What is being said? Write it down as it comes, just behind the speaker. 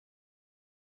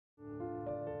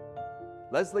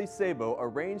Leslie Sabo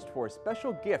arranged for a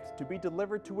special gift to be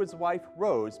delivered to his wife,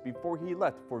 Rose, before he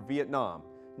left for Vietnam,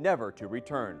 never to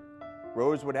return.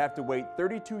 Rose would have to wait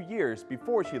 32 years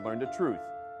before she learned the truth.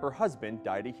 Her husband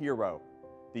died a hero.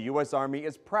 The U.S. Army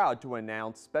is proud to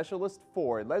announce Specialist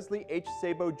 4 Leslie H.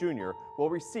 Sabo Jr. will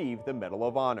receive the Medal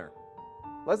of Honor.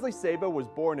 Leslie Sabo was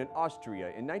born in Austria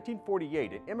in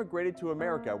 1948 and immigrated to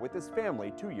America with his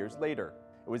family 2 years later.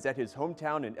 It was at his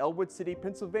hometown in Elwood City,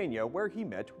 Pennsylvania, where he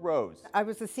met Rose. I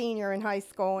was a senior in high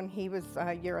school and he was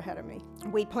a year ahead of me.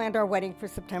 We planned our wedding for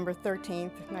September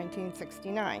 13th,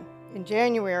 1969. In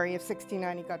January of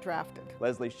 '69, he got drafted.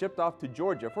 Leslie shipped off to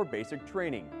Georgia for basic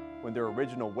training. When their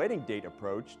original wedding date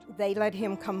approached, they let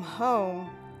him come home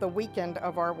the weekend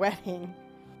of our wedding,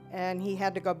 and he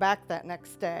had to go back that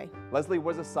next day. Leslie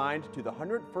was assigned to the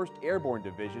 101st Airborne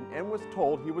Division and was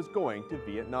told he was going to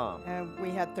Vietnam. And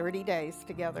we had 30 days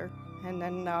together, and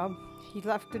then he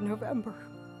left in November.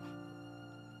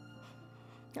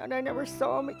 And I never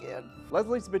saw him again.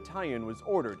 Leslie's battalion was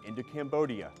ordered into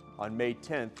Cambodia. On May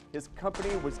 10th, his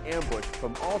company was ambushed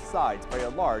from all sides by a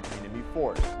large enemy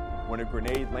force. When a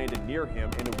grenade landed near him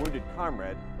and a wounded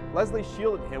comrade, Leslie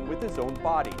shielded him with his own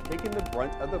body, taking the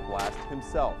brunt of the blast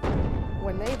himself.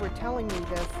 When they were telling me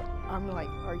this, I'm like,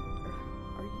 are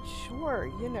you sure?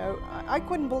 You know, I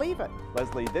couldn't believe it.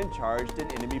 Leslie then charged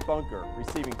an enemy bunker,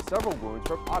 receiving several wounds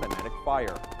from automatic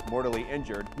fire. Mortally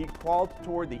injured, he crawled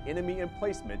toward the enemy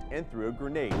emplacement and threw a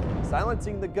grenade,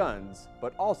 silencing the guns,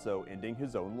 but also ending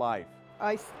his own life.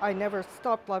 I never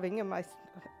stopped loving him.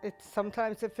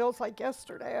 Sometimes it feels like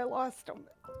yesterday I lost him.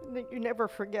 You never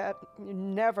forget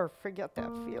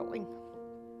that feeling.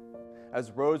 As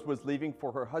Rose was leaving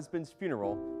for her husband's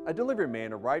funeral, a delivery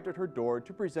man arrived at her door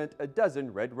to present a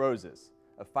dozen red roses,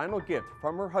 a final gift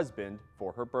from her husband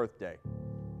for her birthday.